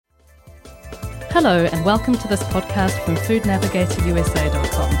Hello and welcome to this podcast from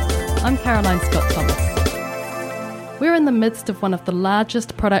FoodNavigatorUSA.com. I'm Caroline Scott Thomas. We're in the midst of one of the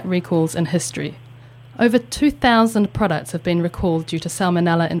largest product recalls in history. Over 2,000 products have been recalled due to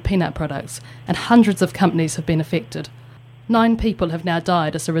salmonella in peanut products, and hundreds of companies have been affected. 9 people have now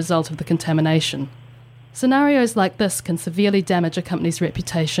died as a result of the contamination. Scenarios like this can severely damage a company's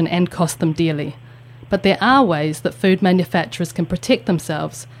reputation and cost them dearly. But there are ways that food manufacturers can protect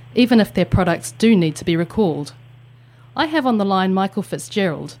themselves, even if their products do need to be recalled. I have on the line Michael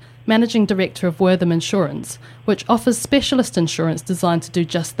Fitzgerald, Managing Director of Wortham Insurance, which offers specialist insurance designed to do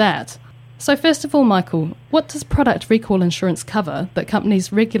just that. So first of all, Michael, what does product recall insurance cover that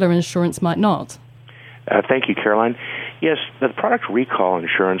companies' regular insurance might not? Thank you, Caroline. Yes, the product recall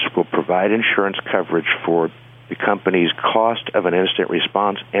insurance will provide insurance coverage for the company's cost of an incident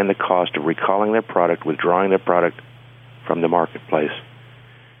response and the cost of recalling their product, withdrawing their product from the marketplace.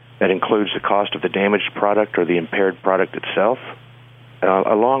 That includes the cost of the damaged product or the impaired product itself,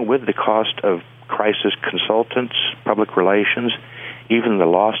 along with the cost of crisis consultants, public relations, even the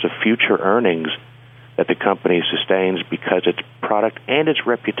loss of future earnings that the company sustains because its product and its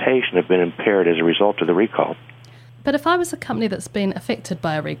reputation have been impaired as a result of the recall. But if I was a company that's been affected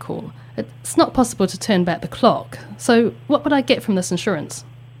by a recall, it's not possible to turn back the clock. So what would I get from this insurance?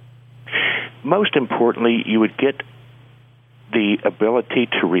 Most importantly, you would get the ability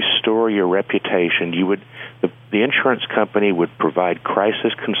to restore your reputation. The insurance company would provide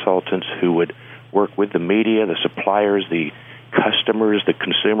crisis consultants who would work with the media, the suppliers, the customers, the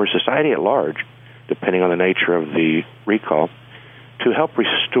consumer, society at large, depending on the nature of the recall, to help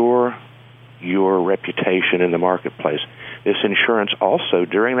restore your reputation in the marketplace. This insurance also,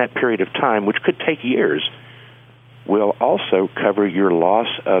 during that period of time, which could take years, will also cover your loss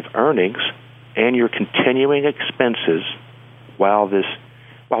of earnings and your continuing expenses while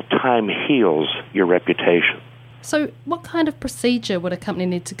time heals your reputation. So what kind of procedure would a company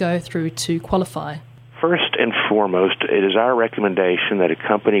need to go through to qualify? First and foremost, it is our recommendation that a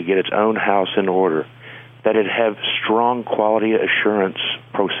company get its own house in order, that it have strong quality assurance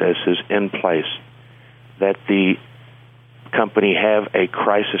processes in place, that the company have a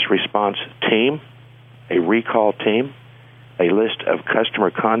crisis response team, a recall team, a list of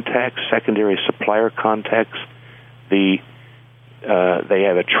customer contacts, secondary supplier contacts. They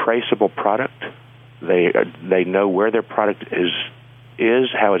have a traceable product. They know where their product is,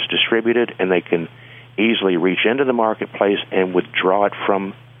 how it's distributed, and they can easily reach into the marketplace and withdraw it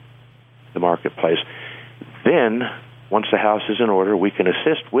from the marketplace. Then, once the house is in order, we can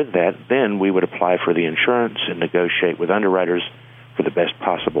assist with that. Then we would apply for the insurance and negotiate with underwriters for the best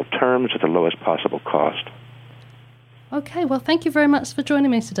possible terms at the lowest possible cost. Okay, well, thank you very much for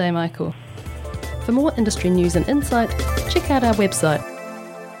joining me today, Michael. For more industry news and insight, check out our website,